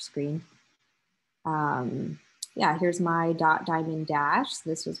any touch screen. Yeah, here's my dot diamond dash.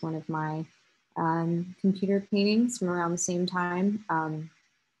 This was one of my computer paintings from around the same time.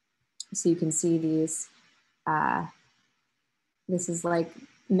 So you can see these, this is like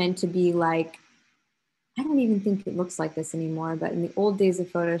meant to be like, I don't even think it looks like this anymore, but in the old days of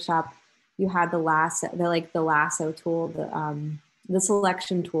Photoshop, you had the lasso tool, the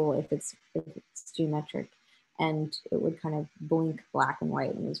selection tool if it's geometric, and it would kind of blink black and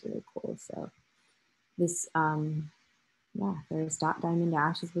white, and it was really cool. So this, yeah, there's dot diamond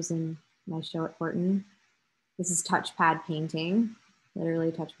dash. This was in my show at Horton. This is touchpad painting,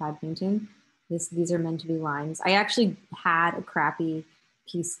 literally touchpad painting. These are meant to be lines. I actually had a crappy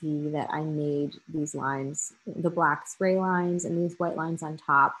PC that I made these lines, the black spray lines and these white lines on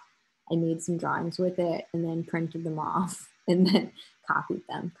top. I made some drawings with it and then printed them off and then copied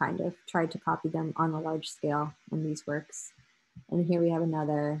them, kind of tried to copy them on a large scale on these works. And here we have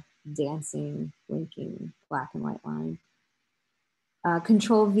another dancing, blinking black and white line.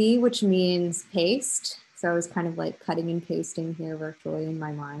 Control V, which means paste. So I was kind of like cutting and pasting here virtually in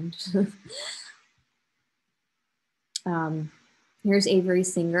my mind. Here's Avery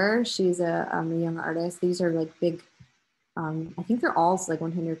Singer. She's a young artist. These are like big, I think they're all like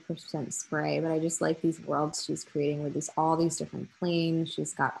 100% spray, but I just like these worlds she's creating with all these different planes.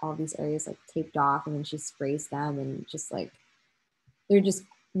 She's got all these areas like taped off, and then she sprays them, and just like, they're just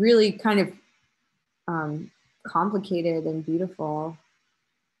really kind of complicated and beautiful.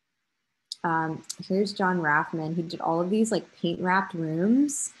 Here's John Raffman. He did all of these like paint wrapped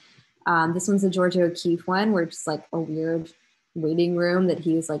rooms. This one's a Georgia O'Keeffe one, where it's like a weird waiting room that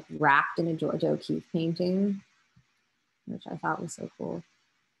he's like wrapped in a Georgia O'Keeffe painting, which I thought was so cool.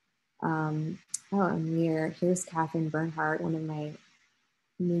 Oh, and here's Catherine Bernhardt, one of my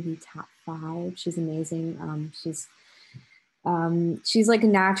maybe top 5. She's amazing. She's like a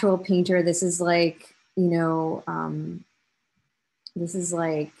natural painter. This is like, you know, this is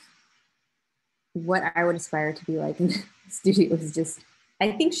like what I would aspire to be like in the studio. Is just,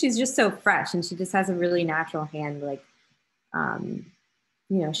 I think she's just so fresh, and she just has a really natural hand. Like, you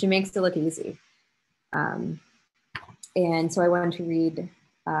know, she makes it look easy. And so I wanted to read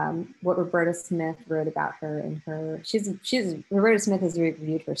what Roberta Smith wrote about her in her, Roberta Smith has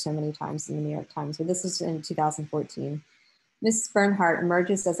reviewed her so many times in the New York Times, but this is in 2014. Mrs. Bernhardt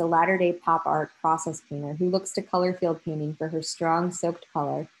emerges as a latter-day pop art process painter who looks to color field painting for her strong soaked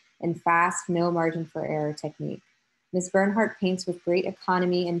color and fast, no margin for error technique. Ms. Bernhardt paints with great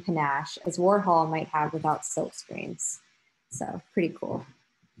economy and panache, as Warhol might have without silk screens. So pretty cool.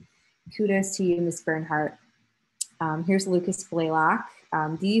 Kudos to you, Ms. Bernhardt. Here's Lucas Blaylock.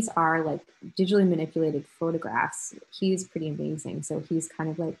 These are like digitally manipulated photographs. He's pretty amazing. So he's kind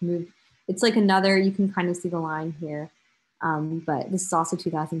of like moved. It's like another, you can kind of see the line here. But this is also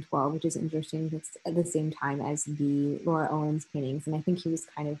 2012, which is interesting. It's at the same time as the Laura Owens paintings. And I think he was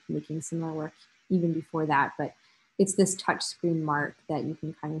kind of making similar work even before that, but it's this touch screen mark that you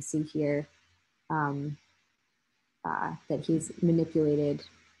can kind of see here, that he's manipulated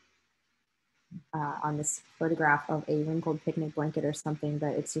on this photograph of a wrinkled picnic blanket or something,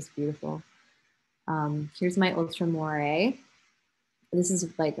 but it's just beautiful. Here's my Ultra Moire. This is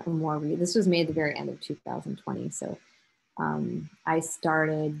like a more, this was made at the very end of 2020. So I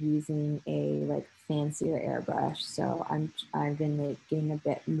started using a like fancier airbrush. So I've been like getting a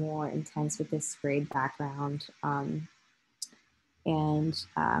bit more intense with this sprayed background, and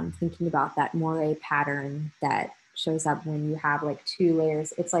thinking about that moire pattern that shows up when you have like 2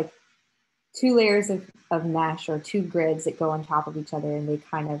 layers. It's like 2 layers of mesh, or 2 grids that go on top of each other, and they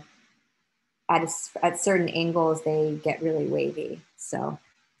kind of at certain angles they get really wavy. So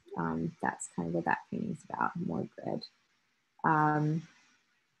that's kind of what that painting is about, more grid.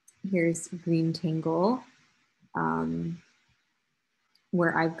 Here's Green Tangle,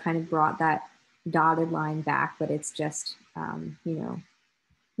 where I've kind of brought that dotted line back, but it's just, you know,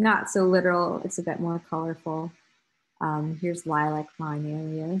 not so literal. It's a bit more colorful. Here's Lilac Line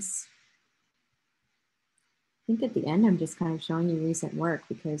Areas. I think at the end, I'm just kind of showing you recent work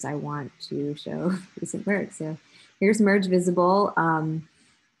because I want to show recent work. So here's Merge Visible,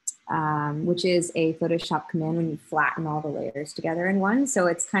 which is a Photoshop command when you flatten all the layers together in one. So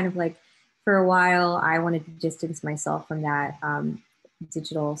it's kind of like, for a while, I wanted to distance myself from that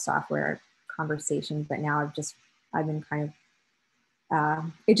digital software conversation, but now I've been kind of,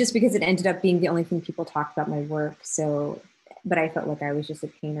 it just because it ended up being the only thing people talked about my work. So, but I felt like I was just a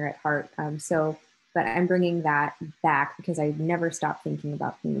painter at heart. But I'm bringing that back because I never stopped thinking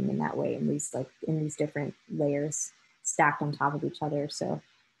about painting in that way, in these different layers stacked on top of each other. So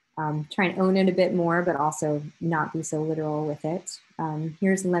try and own it a bit more, but also not be so literal with it.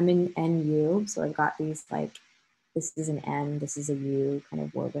 Here's Lemon NU. So I've got these like, this is an N, this is a U, kind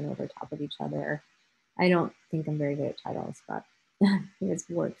of woven over top of each other. I don't think I'm very good at titles, but here's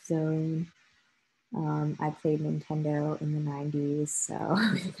Warp Zone. I played Nintendo in the 90s, so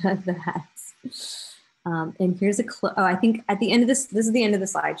we've got that. And here's I think at the end of this is the end of the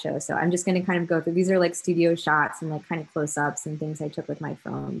slideshow. So I'm just going to kind of go through, these are like studio shots and like kind of close-ups and things I took with my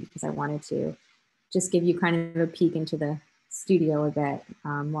phone because I wanted to just give you kind of a peek into the studio a bit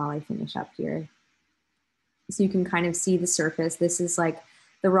while I finish up here. So you can kind of see the surface. This is like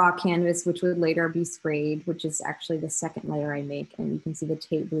the raw canvas, which would later be sprayed, which is actually the second layer I make. And you can see the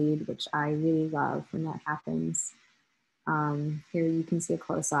tape bleed, which I really love when that happens. Here you can see a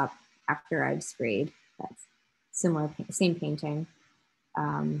close-up after I've sprayed. That's similar, same painting.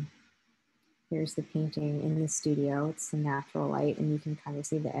 Here's the painting in the studio. It's the natural light, and you can kind of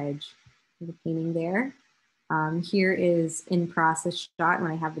see the edge of the painting there. Here is in process shot when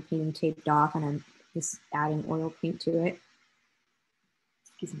I have the painting taped off and I'm just adding oil paint to it.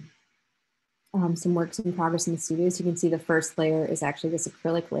 Excuse me. some works in progress in the studio. So you can see the first layer is actually this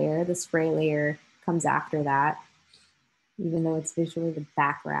acrylic layer. The spray layer comes after that, even though it's visually the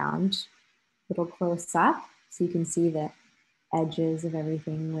background. Little close up so you can see the edges of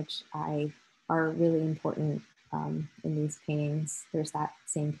everything, which are really important in these paintings. There's that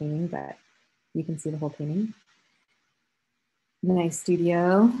same painting, but you can see the whole painting. Nice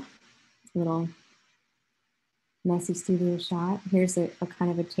studio, little messy studio shot. Here's a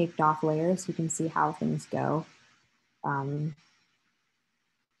kind of a taped off layer so you can see how things go.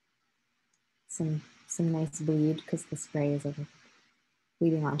 Some nice bleed because the spray is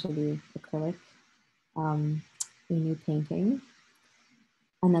bleeding onto the acrylic. A new painting,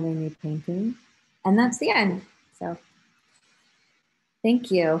 another new painting, and that's the end. So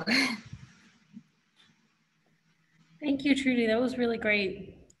thank you. Thank you, Trudy. That was really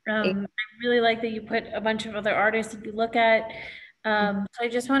great. I really like that you put a bunch of other artists that you look at. So I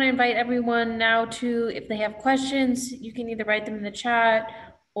just want to invite everyone now to, if they have questions, you can either write them in the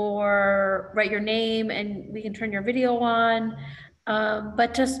chat or write your name and we can turn your video on.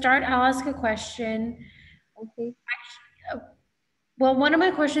 But to start, I'll ask a question. Okay. Well, one of my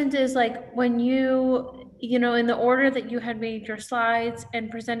questions is like when you know, in the order that you had made your slides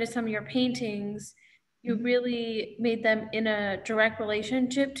and presented some of your paintings, you really made them in a direct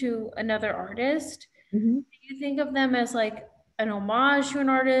relationship to another artist. Mm-hmm. Do you think of them as like an homage to an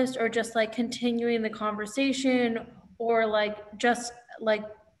artist or just like continuing the conversation or like just like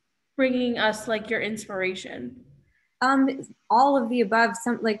bringing us like your inspiration? All of the above.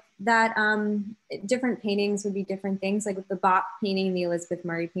 Some like that. Different paintings would be different things. Like with the Bach painting, the Elizabeth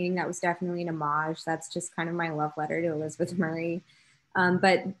Murray painting, that was definitely an homage. That's just kind of my love letter to Elizabeth Murray.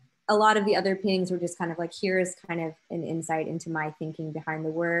 But a lot of the other paintings were just kind of like, here is kind of an insight into my thinking behind the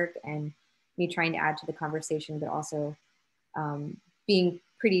work and me trying to add to the conversation, but also being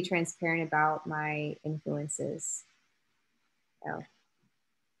pretty transparent about my influences. So.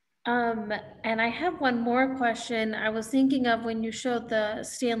 And I have one more question. I was thinking of when you showed the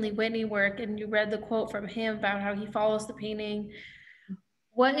Stanley Whitney work and you read the quote from him about how he follows the painting.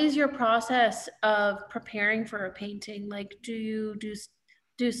 What is your process of preparing for a painting? Like, do you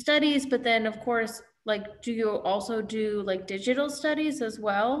do studies, but then of course, like, do you also do like digital studies as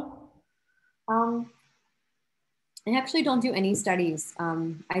well? I actually don't do any studies.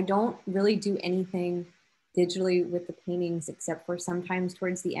 I don't really do anything digitally with the paintings except for sometimes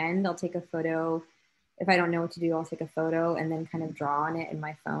towards the end, I'll take a photo. If I don't know what to do, I'll take a photo and then kind of draw on it in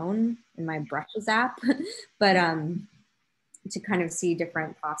my phone, in my brushes app. But to kind of see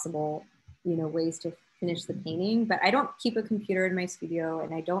different possible, ways to finish the painting. But I don't keep a computer in my studio,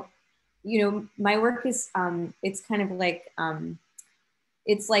 and I don't, my work is, it's kind of like,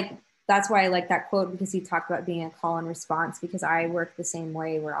 it's like, that's why I like that quote, because he talked about being a call and response, because I work the same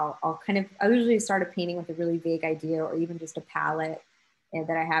way where I usually start a painting with a really vague idea or even just a palette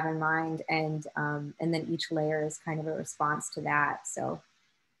that I have in mind. And then each layer is kind of a response to that. So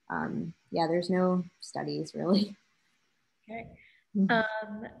yeah, there's no studies really. Okay.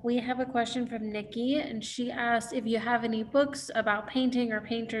 We have a question from Nikki, and she asked if you have any books about painting or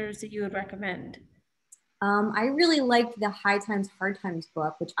painters that you would recommend. I really liked the High Times, Hard Times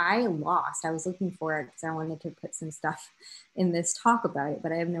book, which I lost. I was looking for it because I wanted to put some stuff in this talk about it,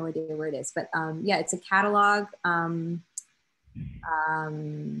 but I have no idea where it is. But yeah, it's a catalog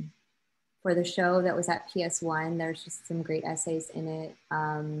for the show that was at PS1. There's just some great essays in it.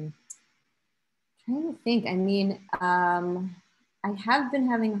 Trying to think. I mean, I have been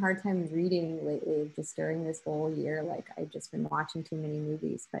having a hard time reading lately, just during this whole year. Like I've just been watching too many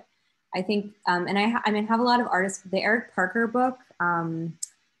movies, but I think, and I mean, have a lot of artists. The Eric Parker book,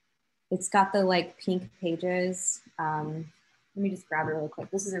 it's got the like pink pages. Let me just grab it really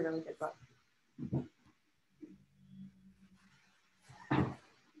quick. This is a really good book.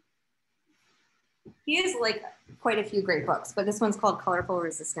 He has like quite a few great books, but this one's called Colorful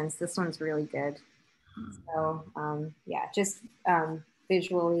Resistance. This one's really good. So yeah, just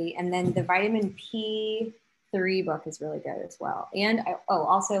visually. And then the Vitamin P3 book is really good as well. And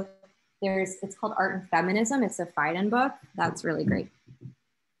also it's called Art and Feminism. It's a Fiden book. That's really great.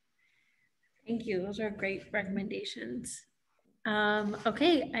 Thank you. Those are great recommendations.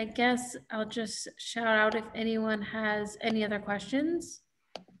 Okay, I guess I'll just shout out if anyone has any other questions.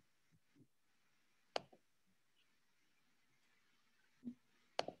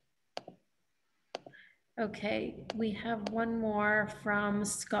 Okay, we have one more from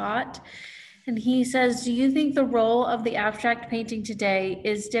Scott. And he says, do you think the role of the abstract painting today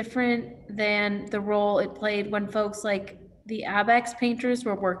is different than the role it played when folks like the Abex painters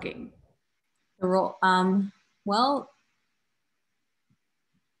were working? The role, well,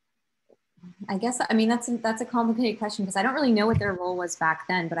 I guess, I mean, that's a complicated question because I don't really know what their role was back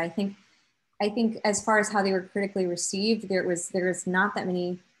then, but I think as far as how they were critically received, there was not that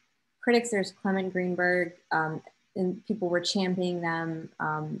many critics. There's Clement Greenberg, and people were championing them.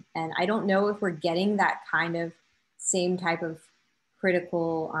 And I don't know if we're getting that kind of same type of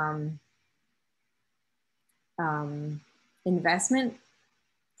critical investment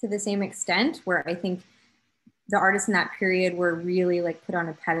to the same extent, where I think the artists in that period were really like put on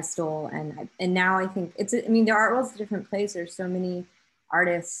a pedestal. And now I think I mean, the art world's a different place. There's so many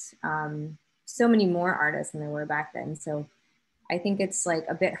artists, so many more artists than there were back then. So I think it's like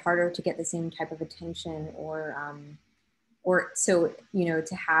a bit harder to get the same type of attention, or so,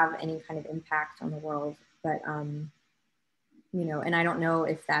 to have any kind of impact on the world. But and I don't know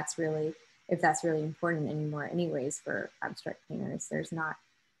if that's really important anymore anyways for abstract painters. There's not,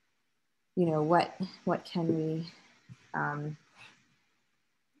 what can we,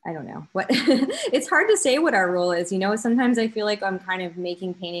 I don't know what. It's hard to say what our role is. Sometimes I feel like I'm kind of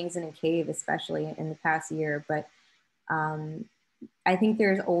making paintings in a cave, especially in the past year. But I think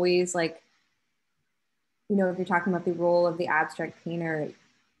there's always like, if you're talking about the role of the abstract painter,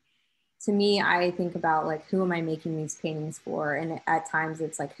 to me, I think about like, who am I making these paintings for? And at times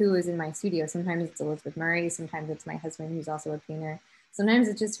it's like, who is in my studio? Sometimes it's Elizabeth Murray. Sometimes it's my husband, who's also a painter. Sometimes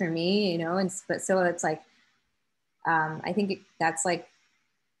it's just for me, but so it's like, I think that's like,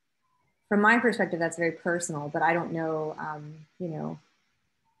 from my perspective, that's very personal, but I don't know,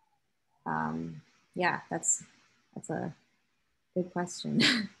 yeah, that's a good question.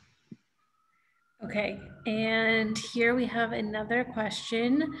 Okay, and here we have another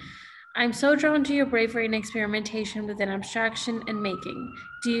question. I'm so drawn to your bravery and experimentation within abstraction and making.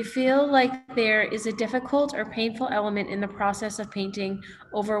 Do you feel like there is a difficult or painful element in the process of painting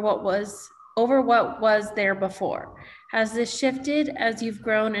over what was there before? Has this shifted as you've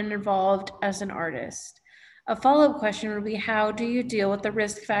grown and evolved as an artist? A follow-up question would be, how do you deal with the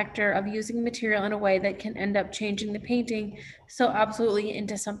risk factor of using material in a way that can end up changing the painting so absolutely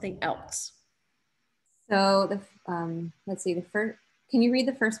into something else? So let's see, the first, can you read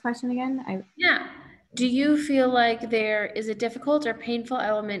the first question again? Yeah. Do you feel like there is a difficult or painful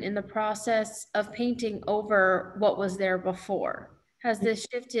element in the process of painting over what was there before? Has this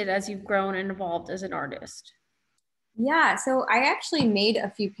shifted as you've grown and evolved as an artist? Yeah, so I actually made a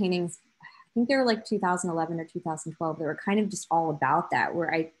few paintings. I think they were like 2011 or 2012. They were kind of just all about that,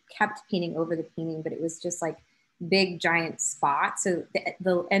 where I kept painting over the painting, but it was just like big giant spots. So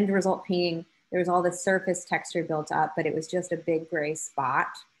the end result painting, there was all the surface texture built up, but it was just a big gray spot.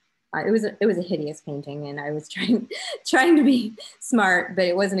 It was a hideous painting, and I was trying to be smart, but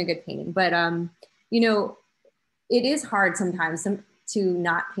it wasn't a good painting. But you know, it is hard sometimes to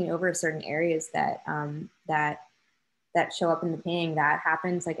not paint over certain areas that show up in the painting. That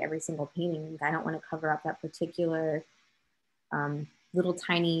happens like every single painting. I don't want to cover up that particular little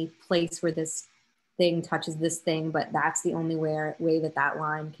tiny place where this thing touches this thing, but that's the only way that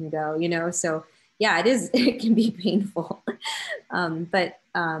line can go, So yeah, it is, it can be painful. But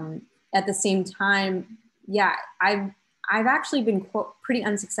at the same time, yeah, I've actually been pretty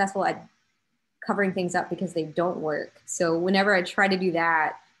unsuccessful at covering things up because they don't work. So whenever I try to do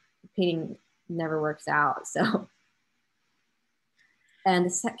that, the painting never works out. So,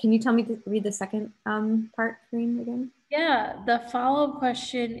 and can you tell me to read the second part, Green, again? Yeah, the follow-up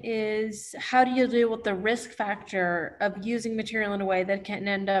question is, how do you deal with the risk factor of using material in a way that can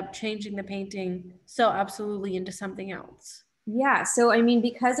end up changing the painting so absolutely into something else? Yeah, so I mean,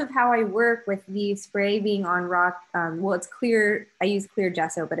 because of how I work with the spray being on raw, well, it's clear, I use clear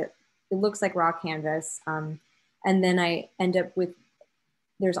gesso, but it looks like raw canvas. And then I end up with,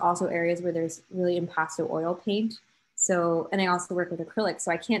 there's also areas where there's really impasto oil paint. So, and I also work with acrylic, so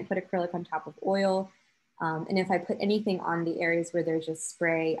I can't put acrylic on top of oil. And if I put anything on the areas where there's just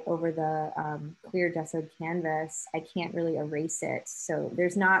spray over the clear gessoed canvas, I can't really erase it. So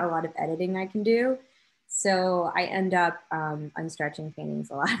there's not a lot of editing I can do. So I end up unstretching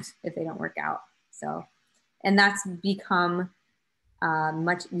paintings a lot if they don't work out. So, and that's become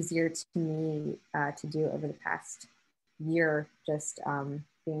much easier to me to do over the past year, just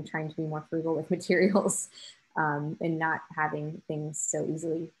trying to be more frugal with materials and not having things so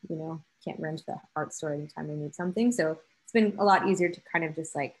easily, can't run to the art store anytime I need something. So it's been a lot easier to kind of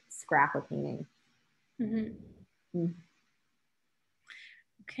just like scrap a painting. Mm-hmm. Mm.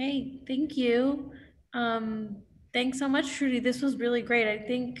 Okay, thank you. Thanks so much, Trudy. This was really great. I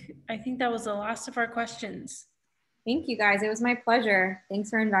think that was the last of our questions. Thank you, guys. It was my pleasure.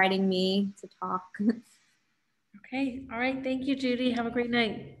 Thanks for inviting me to talk. Okay. All right. Thank you, Judy. Have a great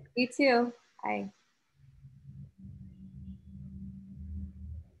night. You too. Bye.